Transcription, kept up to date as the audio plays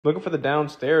Looking for the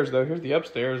downstairs, though. Here's the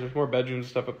upstairs. There's more bedrooms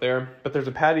and stuff up there. But there's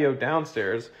a patio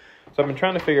downstairs. So I've been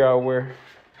trying to figure out where...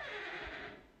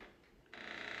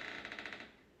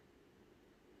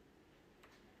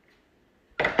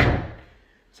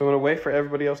 So I'm going to wait for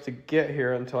everybody else to get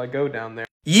here until I go down there.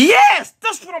 Yes!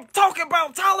 That's what I'm talking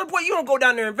about, Tyler. Boy, you don't go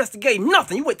down there and investigate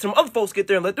nothing. You wait till some other folks get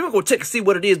there and let them go check and see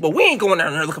what it is. But we ain't going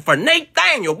down there looking for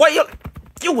Nathaniel. Boy,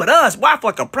 you with us. Boy, I feel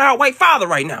like a proud white father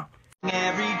right now.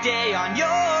 Every day on your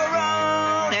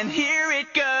own, and here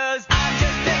it goes. I'm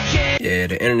just a kid. Yeah,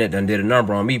 the internet done did a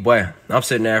number on me, boy. I'm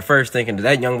sitting there at first thinking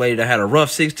that young lady that had a rough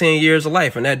 16 years of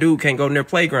life and that dude can't go near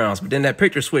playgrounds. But then that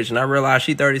picture switched and I realized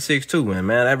she 36 too. And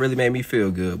man, that really made me feel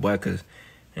good, boy, because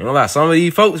ain't gonna lie, some of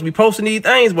these folks be posting these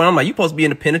things, but I'm like, you supposed to be in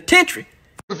the penitentiary.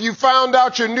 If you found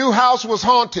out your new house was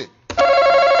haunted,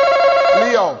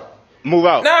 Leo, move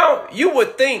out. Now, you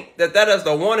would think that that is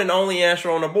the one and only answer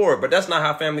on the board, but that's not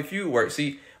how Family Feud works.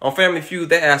 See, on Family Feud,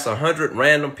 they ask 100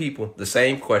 random people the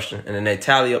same question, and then they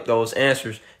tally up those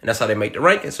answers, and that's how they make the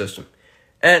ranking system.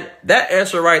 And that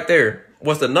answer right there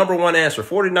was the #1 answer.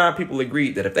 49 people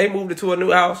agreed that if they moved into a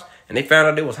new house and they found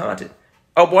out it was haunted,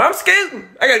 oh boy, I'm scared.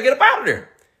 I gotta get up out of there.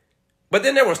 But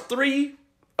then there was 3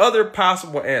 other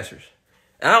possible answers.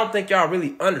 And I don't think y'all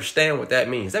really understand what that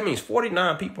means. That means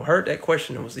 49 people heard that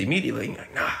question and was immediately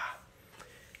like, nah.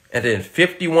 And then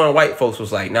 51 white folks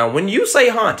was like, now, when you say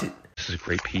haunted. This is a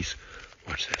great piece.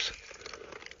 Watch this.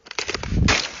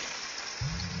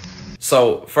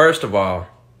 So, first of all,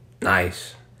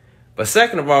 nice. But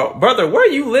second of all, brother, where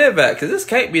you live at? Because this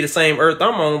can't be the same Earth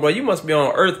I'm on, bro. You must be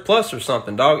on Earth Plus or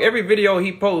something, dog. Every video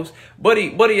he posts,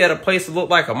 buddy at a place that look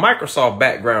like a Microsoft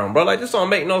background, bro. Like, this don't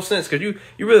make no sense because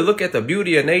you really look at the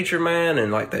beauty of nature, man,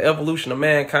 and like the evolution of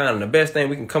mankind, and the best thing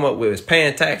we can come up with is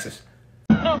paying taxes.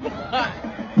 You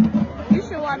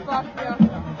should watch Austria.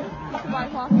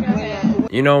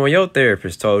 You know, when your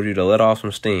therapist told you to let off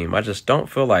some steam, I just don't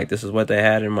feel like this is what they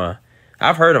had in mind.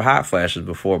 I've heard of hot flashes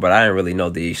before, but I didn't really know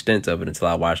the extent of it until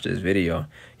I watched this video.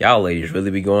 Y'all ladies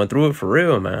really be going through it for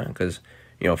real, man. Because,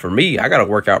 you know, for me, I got to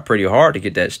work out pretty hard to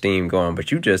get that steam going.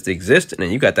 But you just existing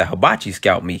and you got that hibachi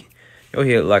scalp meat. Your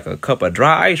head like a cup of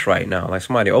dry ice right now, like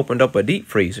somebody opened up a deep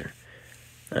freezer.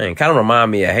 Kind of remind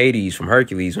me of Hades from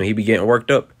Hercules when he be getting worked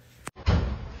up.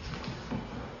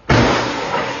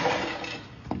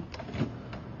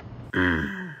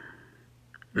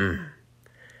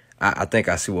 I think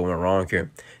I see what went wrong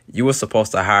here. You were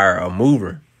supposed to hire a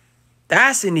mover.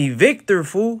 That's an evictor,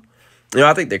 fool. You know,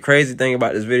 I think the crazy thing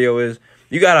about this video is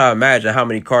you got to imagine how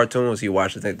many cartoons he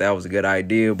watched to think that was a good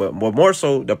idea. But more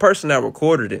so, the person that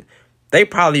recorded it, they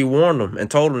probably warned him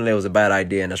and told him it was a bad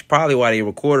idea. And that's probably why they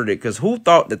recorded it. Because who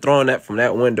thought that throwing that from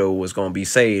that window was going to be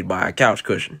saved by a couch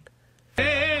cushion?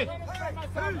 Hey,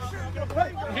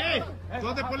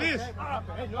 call the police.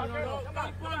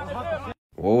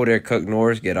 Whoa there, Cook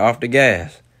Norris, get off the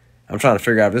gas. I'm trying to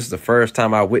figure out if this is the first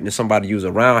time I witnessed somebody use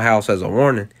a roundhouse as a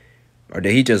warning. Or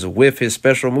did he just whiff his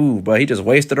special move? But he just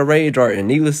wasted a rage art, and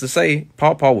needless to say,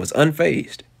 Paw was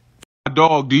unfazed.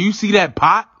 Dog, do you see that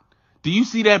pot? Do you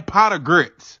see that pot of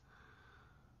grits?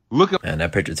 Look at... Man,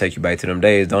 that picture take you back to them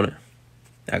days, don't it?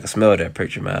 I can smell that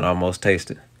picture, man. I almost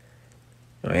taste it.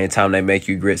 You know, anytime they make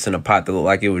you grits in a pot that look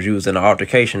like it was used in an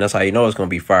altercation, that's how you know it's going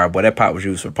to be fire. Boy, that pot was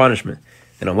used for punishment.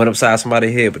 And I went upside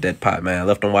somebody's head with that pot, man.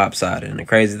 Left them lopsided. And the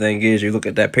crazy thing is, you look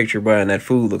at that picture, bro, and that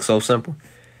food looks so simple.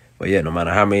 But yeah, no matter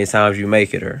how many times you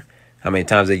make it or how many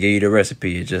times they give you the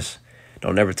recipe, it just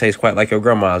don't never taste quite like your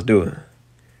grandma's doing.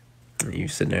 And you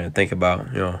sit there and think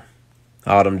about, you know,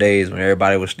 all them days when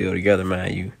everybody was still together,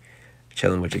 man. You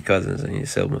chilling with your cousins and your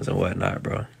siblings and whatnot,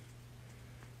 bro.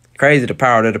 Crazy the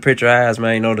power that the picture has,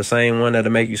 man. You know, the same one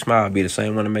that'll make you smile be the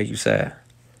same one that make you sad.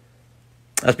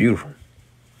 That's beautiful.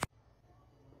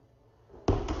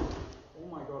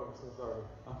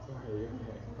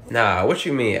 Nah, what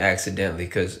you mean accidentally?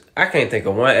 Because I can't think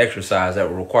of one exercise that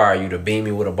would require you to beam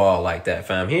me with a ball like that,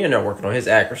 fam. He in there working on his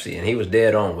accuracy, and he was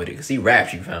dead on with it because he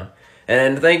raps you, fam.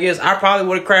 And the thing is, I probably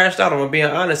would have crashed out, I'm being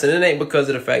honest, and it ain't because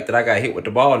of the fact that I got hit with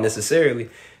the ball necessarily.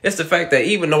 It's the fact that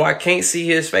even though I can't see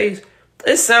his face,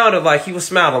 it sounded like he was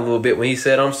smiling a little bit when he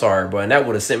said, "I'm sorry, bro," and that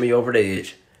would have sent me over the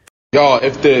edge. Y'all,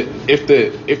 if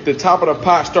the top of the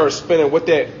pot starts spinning, what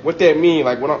that mean?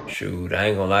 Like what I'm... Shoot, I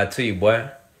ain't gonna lie to you, boy.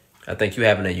 I think you're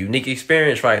having a unique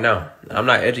experience right now. I'm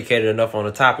not educated enough on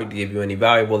the topic to give you any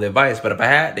valuable advice, but if I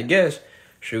had to guess,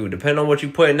 shoot, depending on what you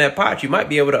put in that pot, you might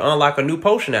be able to unlock a new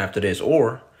potion after this,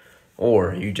 or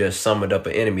you just summoned up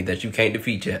an enemy that you can't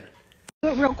defeat yet. Do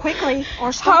it real quickly.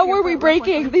 Or how are we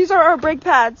breaking? These are our brake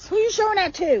pads. Who are you showing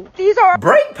that to? These are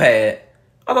brake pad.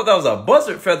 I thought that was a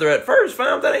buzzard feather at first,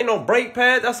 fam. That ain't no brake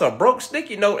pad. That's a broke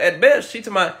sticky note at best. She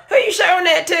to my, who you showing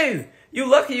that to?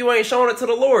 You lucky you ain't showing it to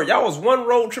the Lord. Y'all was one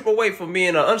road trip away from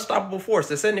being an unstoppable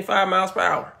force at 75 miles per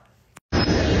hour.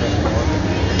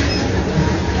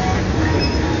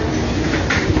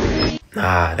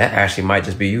 Nah, that actually might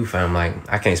just be you, fam. Like,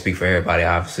 I can't speak for everybody,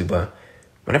 obviously, but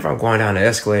whenever I'm going down the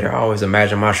escalator, I always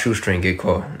imagine my shoestring get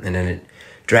caught, and then it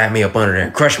drag me up under there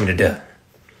and crush me to death.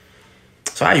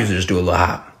 So I usually just do a little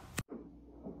hop.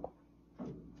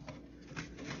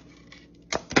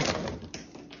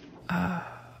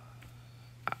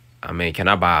 I mean, can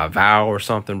I buy a vowel or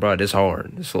something, bro? This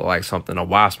hard. This look like something a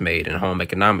WASP made in home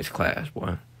economics class,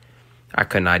 boy. I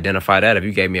couldn't identify that if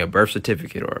you gave me a birth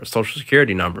certificate or a social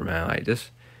security number, man. Like, this,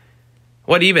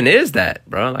 what even is that,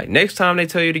 bro? Like, next time they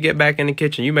tell you to get back in the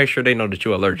kitchen, you make sure they know that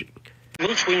you're allergic.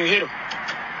 Looks when you hit him.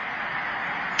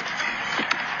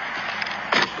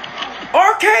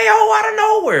 RKO out of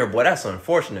nowhere. Boy, that's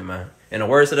unfortunate, man. In the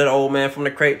words of that old man from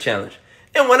the crate challenge.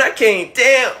 And when I came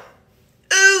down,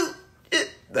 ooh,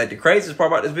 like the craziest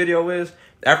part about this video is,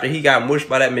 after he got mushed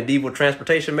by that medieval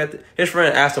transportation method, his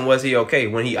friend asked him, was he okay,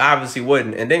 when he obviously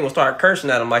wasn't, and then gonna start cursing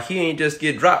at him like he ain't just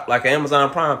get dropped like an Amazon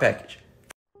Prime package.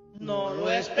 Not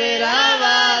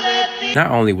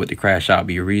only would the crash out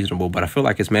be reasonable, but I feel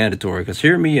like it's mandatory, because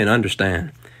hear me and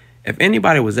understand, if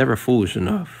anybody was ever foolish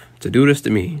enough to do this to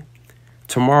me,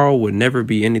 tomorrow would never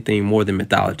be anything more than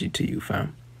mythology to you,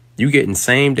 fam. You getting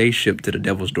same day shipped to the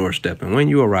devil's doorstep, and when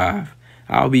you arrive,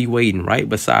 I'll be waiting right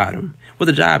beside him with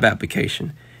a job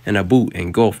application and a boot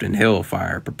engulfed in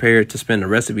hellfire, prepared to spend the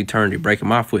rest of eternity breaking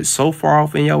my foot so far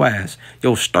off in your ass,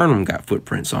 your sternum got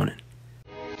footprints on it.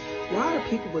 Why are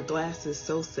people with glasses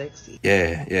so sexy?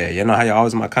 Yeah. You know how you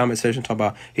always in my comment section talk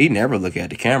about, he never look at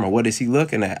the camera. What is he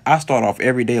looking at? I start off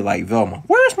every day like Velma.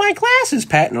 Where's my glasses?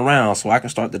 Patting around so I can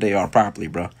start the day off properly,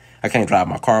 bro. I can't drive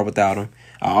my car without them.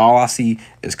 All I see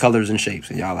is colors and shapes,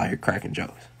 and y'all out here cracking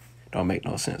jokes. Don't make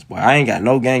no sense, boy. I ain't got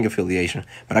no gang affiliation,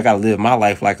 but I gotta live my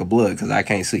life like a blood because I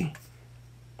can't see.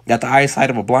 Got the eyesight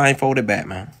of a blindfolded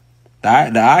Batman.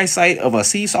 The eyesight of a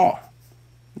seesaw.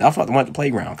 That's what I went to the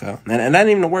playground, cuz. And that ain't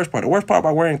even the worst part. The worst part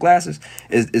about wearing glasses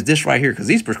is this right here, because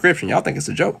these prescriptions, y'all think it's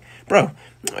a joke. Bro,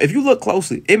 if you look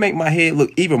closely, it make my head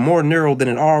look even more narrow than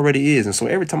it already is. And so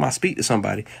every time I speak to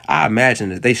somebody, I imagine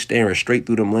that they staring straight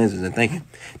through them lenses and thinking,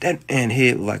 that man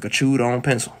head look like a chewed on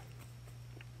pencil.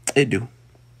 It do.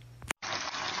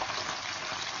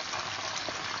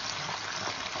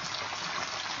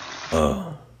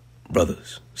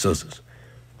 Brothers, sisters,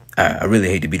 I really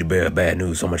hate to be the bearer of bad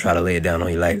news, so I'm going to try to lay it down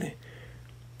on you lightly.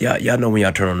 Y'all know when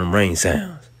y'all turn on them rain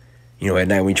sounds. You know, at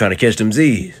night when you're trying to catch them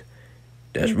Z's.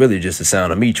 That's really just the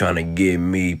sound of me trying to give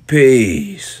me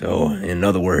peace. Or, in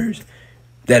other words,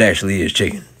 that actually is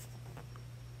chicken.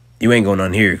 You ain't gonna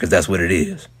unhear it, because that's what it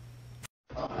is.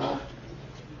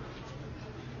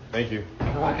 Thank you.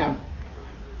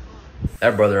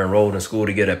 That brother enrolled in school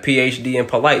to get a PhD in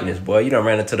politeness, boy. You done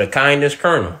ran into the kindness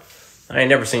colonel. I ain't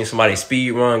never seen somebody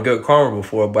speed run good karma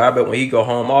before, but I bet when he go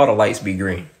home, all the lights be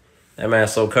green. That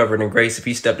man's so covered in grace, if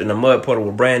he stepped in a mud puddle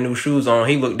with brand new shoes on,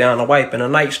 he looked down the wipe and the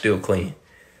night's still clean.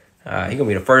 He gonna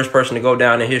be the first person to go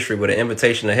down in history with an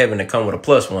invitation to heaven to come with a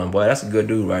 +1. Boy, that's a good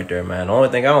dude right there, man. The only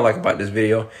thing I don't like about this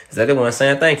video is that they weren't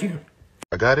saying thank you.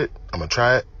 I got it. I'm gonna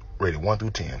try it. Rated 1 through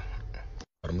 10.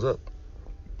 Bottoms up.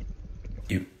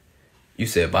 You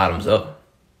said bottoms up.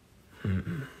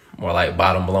 More like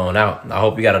bottom blown out. I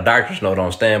hope you got a doctor's note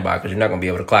on standby, because you're not going to be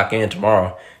able to clock in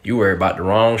tomorrow. You worry about the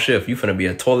wrong shift. You finna be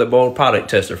a toilet bowl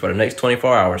product tester for the next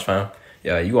 24 hours, fam.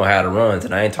 Yeah, you going to have the runs,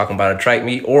 and I ain't talking about a track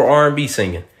meet or R&B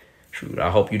singing. Shoot,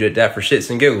 I hope you did that for shits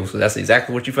and giggles, because that's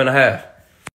exactly what you finna have.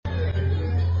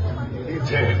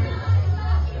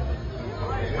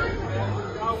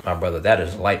 My brother, that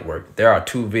is light work. There are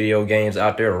 2 video games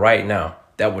out there right now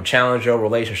that will challenge your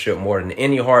relationship more than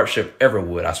any hardship ever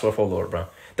would. I swear for the Lord, bro.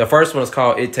 The first one is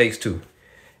called It Takes Two.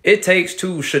 It Takes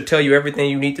Two should tell you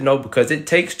everything you need to know, because it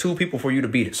takes 2 people for you to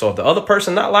beat it. So if the other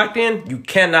person not locked in, you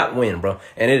cannot win, bro.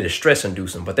 And it is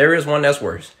stress-inducing. But there is one that's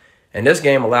worse. And this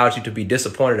game allows you to be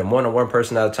disappointed in more than one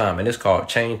person at a time. And it's called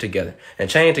Chained Together. And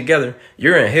Chained Together,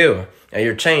 you're in hell. And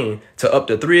you're chained to up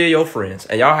to 3 of your friends.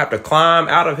 And y'all have to climb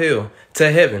out of hell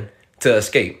to heaven to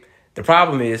escape. The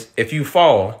problem is, if you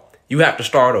fall, you have to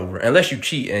start over, unless you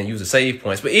cheat and use the save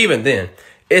points. But even then,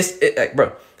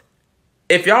 bro,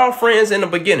 if y'all friends in the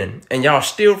beginning and y'all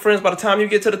still friends by the time you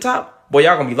get to the top, boy,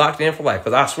 y'all gonna be locked in for life.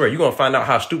 Because I swear, you're gonna find out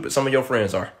how stupid some of your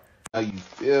friends are. How you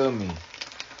feel me?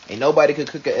 Ain't nobody could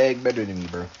cook an egg better than me,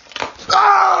 bro.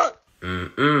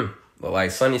 But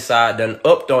like Sunnyside done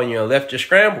upped on you and left you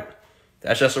scrambled.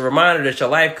 That's just a reminder that your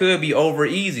life could be over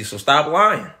easy, so stop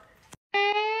lying.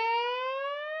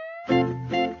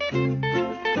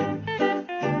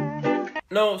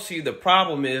 see, the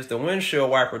problem is the windshield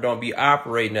wiper don't be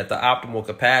operating at the optimal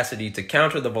capacity to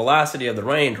counter the velocity of the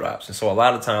raindrops. And so a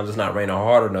lot of times it's not raining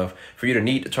hard enough for you to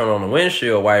need to turn on the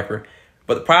windshield wiper.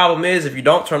 But the problem is if you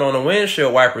don't turn on the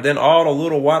windshield wiper, then all the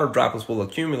little water droplets will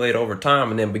accumulate over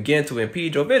time and then begin to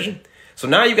impede your vision. So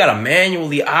now you got to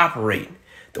manually operate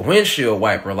the windshield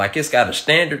wiper like it's got a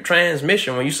standard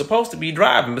transmission when you're supposed to be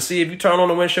driving. But see, if you turn on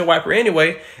the windshield wiper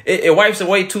anyway, it wipes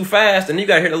away too fast, and you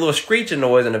got to hear the little screeching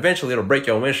noise, and eventually it'll break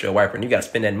your windshield wiper, and you got to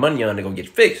spend that money on to go get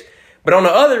fixed. But on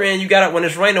the other end, you got it when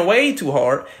it's raining way too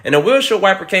hard, and the windshield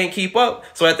wiper can't keep up.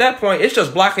 So at that point, it's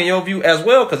just blocking your view as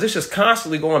well, because it's just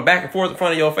constantly going back and forth in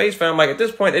front of your face, fam. Like at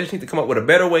this point, they just need to come up with a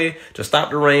better way to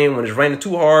stop the rain when it's raining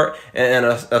too hard, and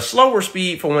a slower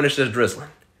speed for when it's just drizzling.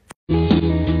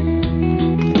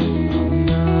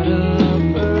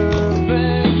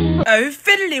 Oh,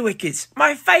 fiddly wickets,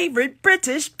 my favourite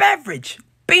British beverage.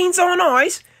 Beans on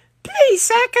ice. Please,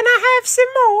 sir, can I have some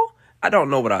more? I don't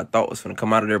know what I thought was going to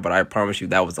come out of there, but I promise you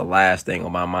that was the last thing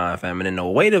on my mind, fam. And then the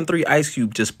way them 3 ice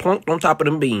cubes just plunked on top of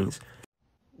them beans.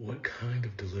 What kind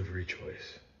of delivery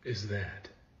choice is that?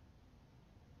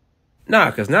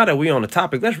 Nah, because now that we on the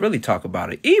topic, let's really talk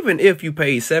about it. Even if you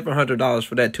paid $700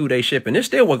 for that 2-day shipping, it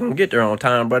still wasn't going to get there on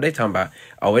time, bro. They talking about,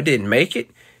 oh, it didn't make it?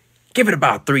 Give it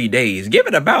about 3 days. Give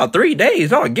it about 3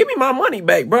 days. Oh, give me my money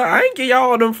back, bro. I ain't give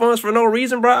y'all them funds for no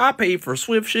reason, bro. I paid for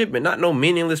swift shipment, not no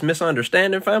meaningless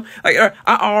misunderstanding, fam. Like,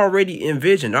 I already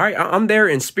envisioned, all right? I'm there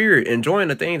in spirit, enjoying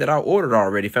the thing that I ordered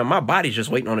already, fam. My body's just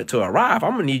waiting on it to arrive.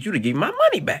 I'm going to need you to give me my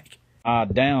money back.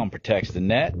 Down protects the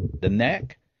neck,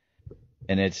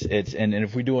 and and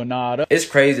if we do a nod up. It's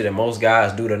crazy that most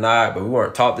guys do the nod, but we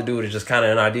weren't taught to do it. It's just kind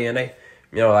of in our DNA.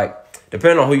 You know, like,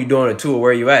 depending on who you're doing it to or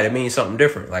where you at, it means something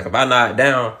different. Like, if I nod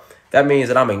down, that means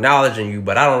that I'm acknowledging you,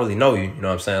 but I don't really know you. You know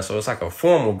what I'm saying? So it's like a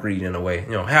formal greet in a way.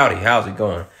 You know, howdy, how's it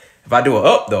going? If I do an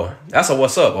up, though, that's a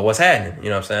what's up or what's happening. You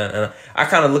know what I'm saying? And I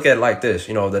kind of look at it like this.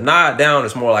 You know, the nod down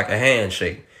is more like a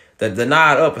handshake. The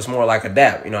nod up is more like a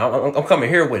dap. You know, I'm coming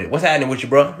here with it. What's happening with you,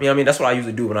 bro? You know what I mean? That's what I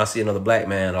usually do when I see another black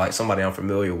man or like somebody I'm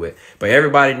familiar with. But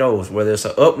everybody knows whether it's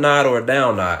an up nod or a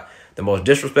down nod, the most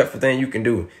disrespectful thing you can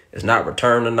do is not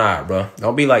return the nod, bro.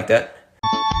 Don't be like that.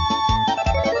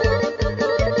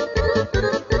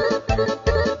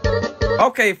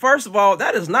 Okay, first of all,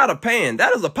 that is not a pan.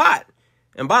 That is a pot.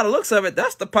 And by the looks of it,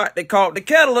 that's the pot they called the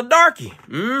kettle of darky.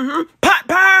 Pot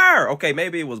power. Okay,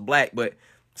 maybe it was black, but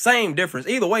same difference.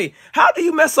 Either way, how do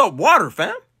you mess up water,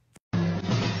 fam?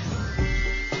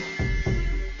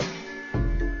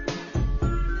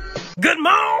 Good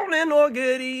morning or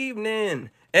good evening.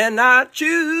 And I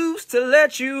choose to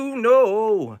let you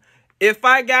know if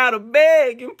I gotta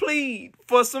beg and plead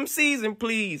for some season,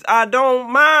 please. I don't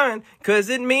mind, cause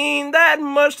it mean that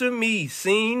much to me.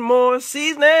 Seen more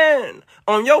seasoning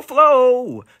on your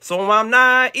flow, so I'm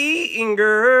not eating,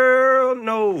 girl,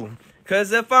 no.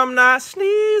 Cause if I'm not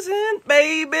sneezing,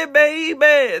 baby,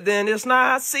 then it's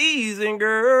not season,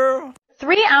 girl.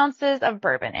 3 ounces of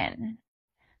bourbon in.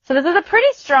 So this is a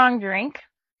pretty strong drink.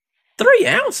 3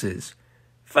 ounces?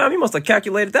 Fam, you must have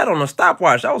calculated that on a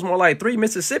stopwatch. That was more like 3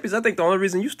 Mississippis. I think the only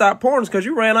reason you stopped pouring is because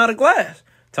you ran out of glass.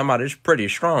 Talking about it's pretty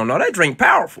strong. No, that drink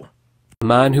powerful. A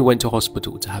man who went to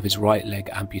hospital to have his right leg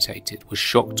amputated was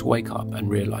shocked to wake up and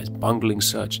realize bungling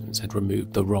surgeons had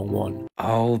removed the wrong one.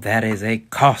 Oh, that is a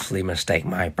costly mistake,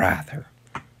 my brother.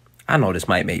 I know this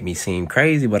might make me seem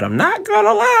crazy, but I'm not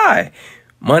gonna lie.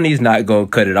 Money's not gonna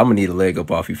cut it. I'm gonna need a leg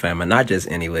up off you, fam, and not just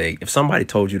any leg. If somebody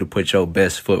told you to put your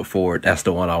best foot forward, that's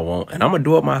the one I want, and I'm gonna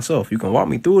do it myself. You can walk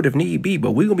me through it if need be,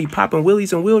 but we gonna be popping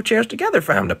wheelies and wheelchairs together,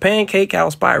 fam. The Pancake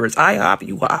House Pirates, I hop,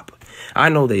 you hop. I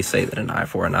know they say that an eye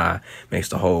for an eye makes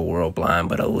the whole world blind,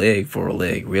 but a leg for a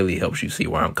leg really helps you see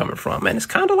where I'm coming from, and it's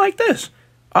kind of like this.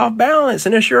 Off balance,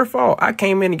 and it's your fault. I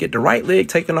came in to get the right leg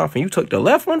taken off, and you took the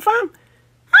left one, fam?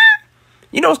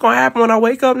 You know what's going to happen when I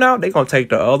wake up now? They're going to take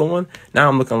the other one. Now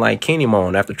I'm looking like Kenny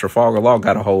Moan after Trafalgar Law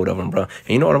got a hold of him, bro. And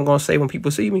you know what I'm going to say when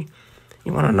people see me?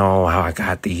 You want to know how I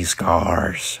got these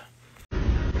scars?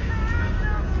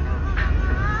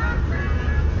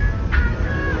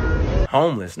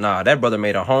 Homeless? Nah, that brother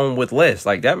made a home with less.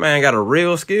 Like, that man got a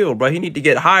real skill, bro. He need to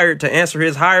get hired to answer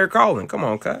his higher calling. Come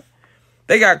on, cut.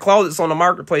 They got closets on the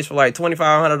marketplace for like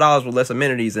 $2,500 with less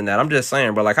amenities than that. I'm just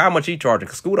saying, bro. Like, how much he charging?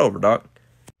 Scoot over, dog.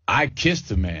 I kissed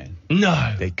a man.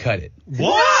 No. They cut it.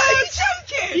 What? Are you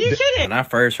joking? Are you kidding? When I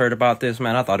first heard about this,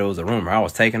 man, I thought it was a rumor. I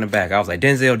was taken aback. I was like,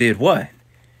 Denzel did what?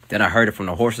 Then I heard it from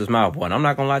the horse's mouth, boy. And I'm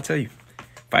not going to lie to you.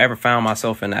 If I ever found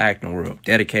myself in the acting world,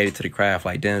 dedicated to the craft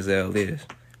like Denzel is,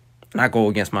 and I go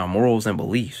against my morals and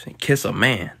beliefs and kiss a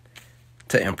man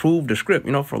to improve the script,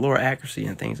 you know, for lower accuracy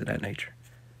and things of that nature,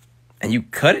 and you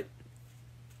cut it?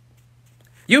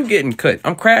 You getting cut.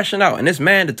 I'm crashing out, and it's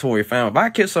mandatory, fam. If I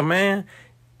kiss a man,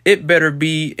 it better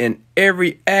be in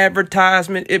every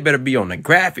advertisement. It better be on the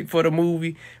graphic for the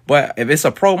movie. But if it's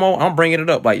a promo, I'm bringing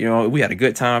it up. Like, you know, we had a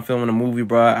good time filming the movie,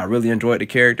 bro. I really enjoyed the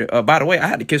character. By the way, I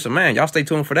had to kiss a man. Y'all stay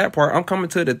tuned for that part. I'm coming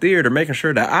to the theater making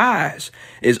sure the eyes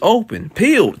is open,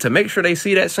 peeled, to make sure they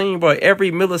see that scene, bro. Every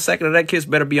millisecond of that kiss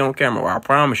better be on camera. I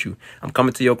promise you. I'm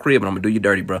coming to your crib and I'm going to do you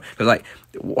dirty, bro. Because, like,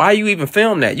 why you even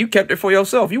film that? You kept it for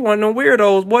yourself. You one of them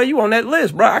weirdos, boy. You on that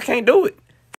list, bro. I can't do it.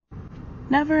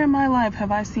 Never in my life have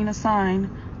I seen a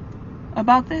sign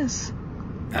about this.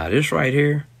 Now, this right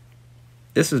here,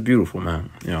 this is beautiful, man.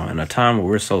 You know, in a time where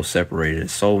we're so separated,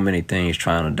 so many things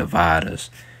trying to divide us,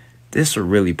 this will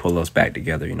really pull us back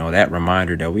together. You know, that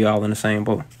reminder that we all in the same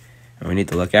boat. And we need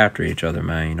to look after each other,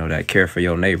 man. You know, that care for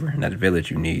your neighbor and that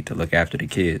village you need to look after the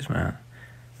kids, man.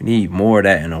 We need more of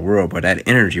that in the world, but that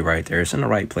energy right there, it's in the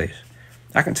right place.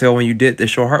 I can tell when you did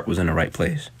this, your heart was in the right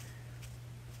place.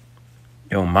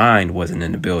 Your mind wasn't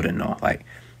in the building, though. Like,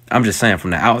 I'm just saying,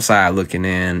 from the outside looking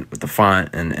in with the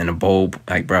font and the bulb,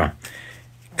 like, bro,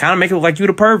 kind of make it look like you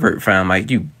the pervert, fam. Like,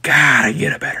 you gotta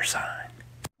get a better sign.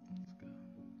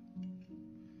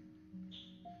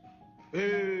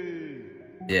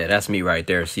 Yeah, that's me right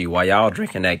there. See, while y'all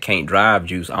drinking that can't drive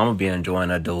juice, I'm gonna be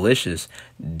enjoying a delicious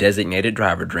designated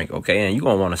driver drink, okay? And you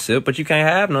gonna want to sip, but you can't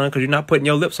have none because you're not putting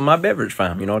your lips on my beverage,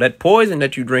 fam. You know, that poison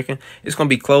that you drinking, it's gonna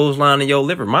be clotheslining your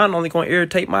liver. Mine only gonna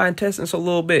irritate my intestines a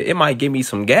little bit. It might give me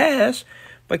some gas,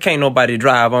 but can't nobody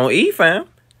drive on E, fam.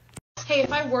 Hey,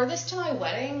 if I wore this to my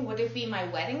wedding, would it be my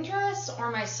wedding dress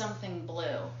or my something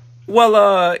blue?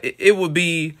 Well, it would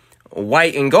be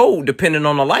white and gold depending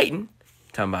on the lighting.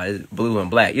 Talking about it's blue and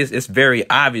black. It's very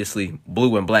obviously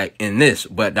blue and black in this,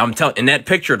 but I'm telling, in that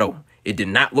picture though, it did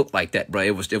not look like that, bro.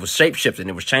 It was shape shifting.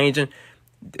 It was changing.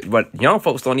 But young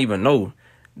folks don't even know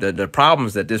the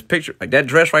problems that this picture, like that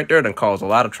dress right there, done caused a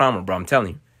lot of trauma, bro. I'm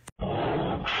telling you.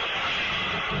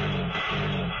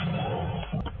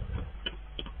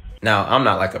 Now, I'm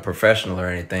not like a professional or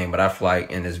anything, but I feel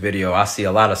like in this video, I see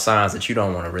a lot of signs that you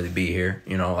don't want to really be here.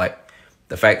 You know, like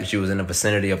the fact that you was in the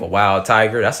vicinity of a wild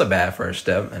tiger, that's a bad first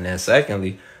step. And then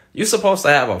secondly, you're supposed to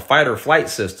have a fight or flight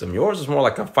system. Yours is more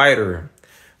like a fighter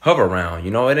hover round.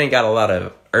 You know, it ain't got a lot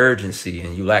of urgency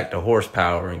and you lack the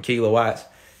horsepower and kilowatts.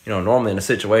 You know, normally in a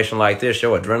situation like this,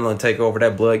 your adrenaline take over,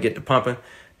 that blood get to pumping.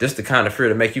 This the kind of fear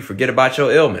to make you forget about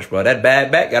your ailments, bro. That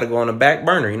bad back got to go on the back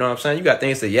burner. You know what I'm saying? You got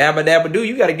things to yabba dabba do.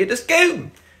 You got to get to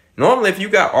scooting. Normally, if you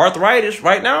got arthritis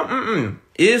right now,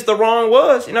 is the wrong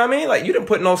was. You know what I mean? Like, you didn't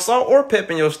put no salt or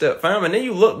pep in your step, fam. And then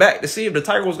you look back to see if the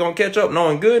tiger was going to catch up,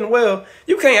 knowing good and well,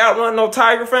 you can't outrun no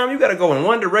tiger, fam. You got to go in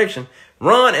one direction.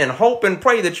 Run and hope and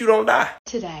pray that you don't die.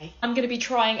 Today, I'm going to be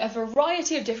trying a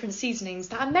variety of different seasonings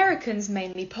that Americans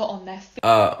mainly put on their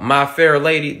food. My fair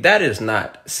lady, that is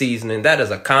not seasoning. That is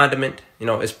a condiment. You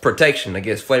know, it's protection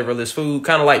against flavorless food.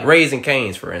 Kind of like Raising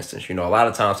Cane's, for instance. You know, a lot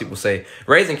of times people say,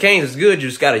 Raising Cane's is good, you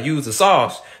just got to use the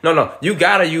sauce. No, you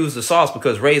got to use the sauce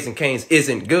because Raising Cane's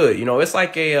isn't good. You know, it's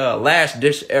like a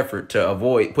last-ditch effort to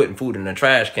avoid putting food in a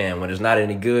trash can when it's not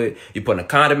any good. You put a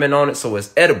condiment on it so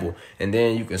it's edible, and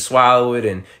then you can swallow it,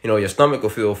 and, you know, your stomach will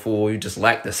feel full. You just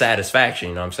lack the satisfaction,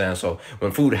 you know what I'm saying? So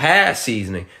when food has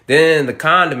seasoning, then the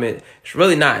condiment is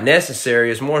really not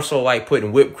necessary. It's more so like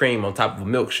putting whipped cream on top of a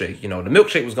milkshake. You know, the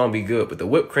milkshake was going to be good, but the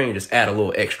whipped cream just add a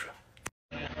little extra.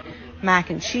 Mac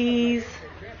and cheese,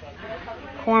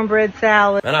 cornbread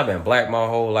salad. Man, I've been black my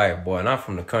whole life, boy, and I'm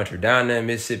from the country, down there in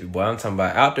Mississippi, boy. I'm talking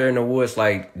about out there in the woods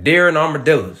like deer and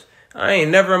armadillos. I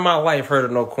ain't never in my life heard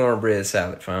of no cornbread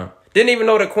salad, fam. Didn't even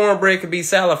know that cornbread could be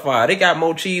salified. They got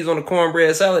more cheese on the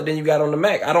cornbread salad than you got on the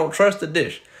mac. I don't trust the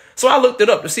dish. So I looked it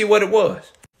up to see what it was.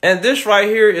 And this right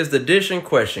here is the dish in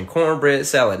question, cornbread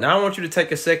salad. Now I want you to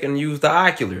take a second and use the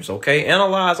oculars, okay?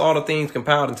 Analyze all the things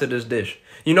compiled into this dish.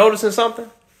 You noticing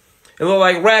something? It look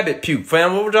like rabbit puke,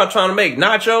 fam. What were y'all trying to make?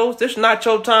 Nachos? This is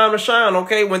nacho time to shine,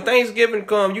 okay? When Thanksgiving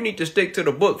come, you need to stick to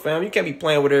the book, fam. You can't be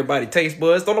playing with everybody's taste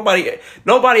buds.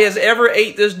 Nobody has ever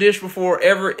ate this dish before,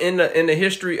 ever in the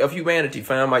history of humanity,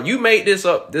 fam. Like, you made this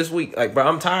up this week. Like, bro,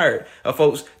 I'm tired of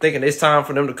folks thinking it's time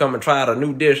for them to come and try out a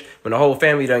new dish when the whole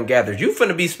family done gathered. You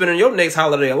finna be spending your next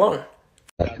holiday alone.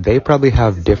 They probably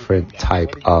have different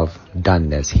type of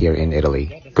doneness here in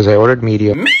Italy. Because I ordered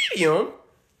medium. Medium?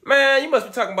 Man, you must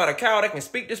be talking about a cow that can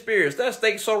speak to spirits. That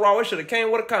steak so raw, it should have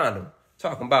came with a condom.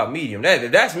 Talking about medium.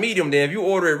 If that's medium, then if you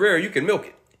order it rare, you can milk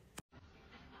it.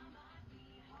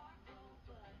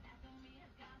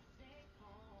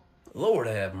 Lord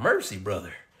have mercy,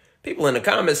 brother. People in the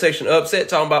comment section upset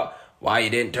talking about why you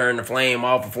didn't turn the flame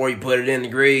off before you put it in the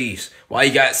grease. Why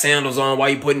you got sandals on, why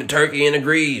you putting the turkey in the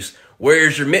grease.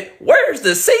 Where's your Where's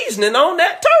the seasoning on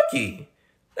that turkey?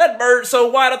 That bird's so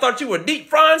white, I thought you were deep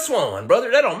frying swan,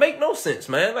 brother. That don't make no sense,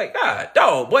 man. Like, God,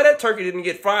 dog, boy, that turkey didn't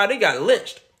get fried. They got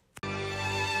lynched.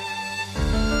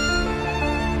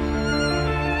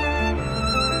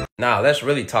 Now, let's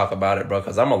really talk about it, bro,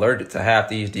 because I'm allergic to half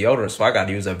these deodorants, so I got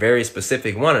to use a very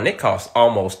specific one, and it costs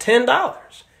almost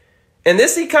 $10. In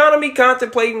this economy,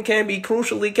 contemplating can be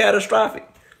crucially catastrophic.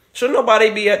 Should nobody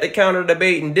be at the counter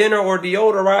debating dinner or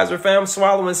deodorizer, fam?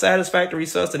 Swallowing satisfactory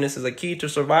sustenance is a key to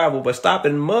survival, but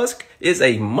stopping musk is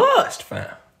a must,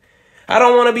 fam. I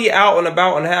don't want to be out and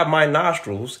about and have my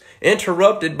nostrils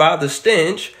interrupted by the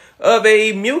stench of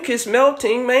a mucus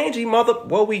melting mangy mother.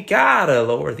 Well, we gotta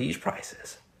lower these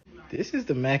prices. This is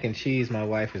the mac and cheese my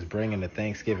wife is bringing to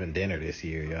Thanksgiving dinner this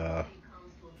year, y'all.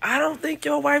 I don't think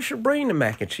your wife should bring the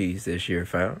mac and cheese this year,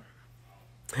 fam.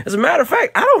 As a matter of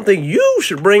fact, I don't think you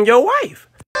should bring your wife.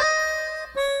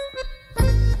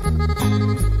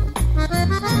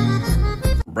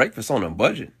 Breakfast on a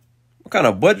budget? What kind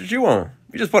of budget you on?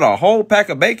 You just put a whole pack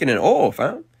of bacon in oil,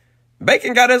 fam.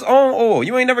 Bacon got its own oil.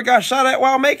 You ain't never got shot at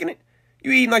while making it?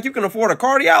 You eating like you can afford a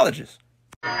cardiologist.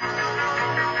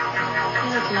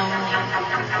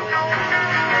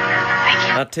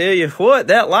 I tell you what,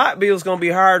 that light bill's gonna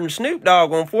be higher than Snoop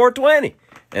Dogg on 420.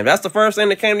 And if that's the first thing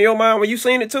that came to your mind when you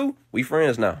seen it too, we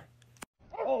friends now.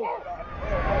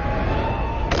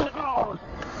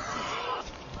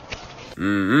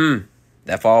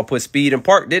 That fall put speed in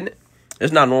park, didn't it?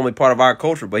 It's not normally part of our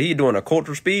culture, but he doing a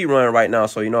cultural speed run right now.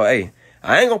 So, you know, hey,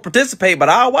 I ain't gonna participate, but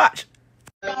I'll watch.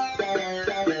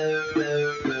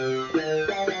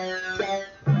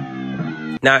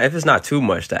 Now, if it's not too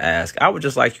much to ask, I would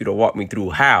just like you to walk me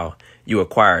through how you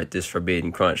acquired this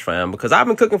Forbidden Crunch, fam, because I've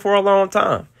been cooking for a long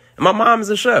time. And my mom is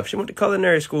a chef. She went to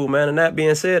culinary school, man. And that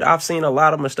being said, I've seen a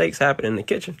lot of mistakes happen in the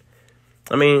kitchen.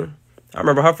 I mean, I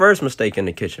remember her first mistake in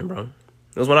the kitchen, bro.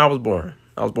 It was when I was born.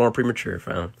 I was born premature,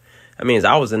 fam. That means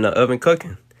I was in the oven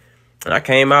cooking. And I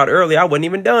came out early. I wasn't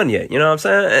even done yet. You know what I'm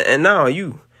saying? And now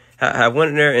you have went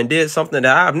in there and did something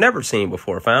that I've never seen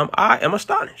before, fam. I am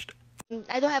astonished.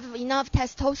 I don't have enough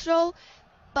testosterone,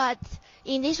 but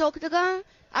in this octagon,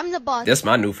 I'm the boss. That's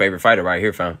my new favorite fighter right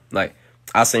here, fam. Like,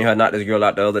 I seen her knock this girl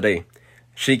out the other day.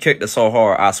 She kicked her so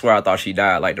hard, I swear I thought she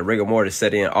died. Like, the rigor mortis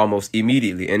set in almost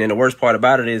immediately. And then the worst part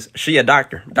about it is, she a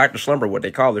doctor. Dr. Slumber, what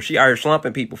they call her. She out here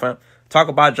slumping people, fam. Talk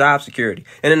about job security.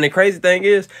 And then the crazy thing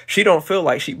is, she don't feel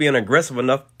like she being aggressive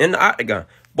enough in the octagon.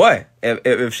 Boy,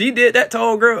 if she did that to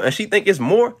old girl and she think it's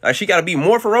more, like she got to be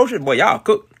more ferocious, boy, y'all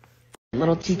cook. A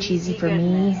little too cheesy for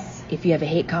me. If you have a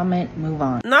hate comment, move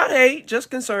on. Not hate, just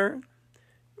concern.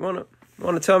 Wanna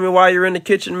tell me why you're in the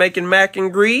kitchen making mac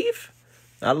and grieve?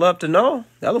 I'd love to know.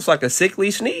 That looks like a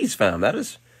sickly sneeze, fam. That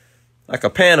is like a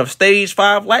pan of stage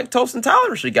 5 lactose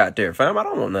intolerance you got there, fam. I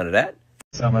don't want none of that.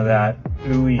 Some of that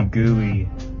ooey gooey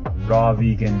raw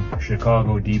vegan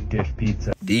Chicago deep dish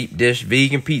pizza. Deep dish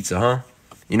vegan pizza, huh?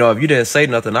 You know, if you didn't say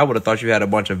nothing, I would have thought you had a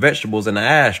bunch of vegetables in the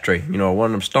ashtray. You know, one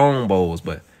of them stone bowls,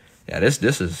 but yeah, this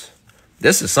is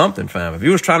something, fam. If you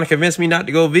was trying to convince me not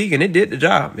to go vegan, it did the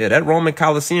job. Yeah, that Roman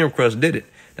Coliseum crust did it.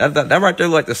 That right there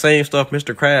like the same stuff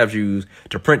Mr. Krabs used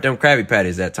to print them Krabby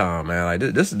Patties that time, man.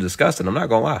 Like, this is disgusting. I'm not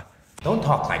gonna lie. Don't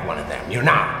talk like one of them. You're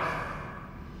not.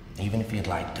 Even if you'd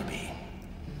like to be.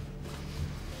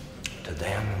 To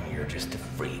them, you're just a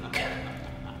freak.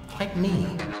 Like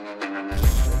me.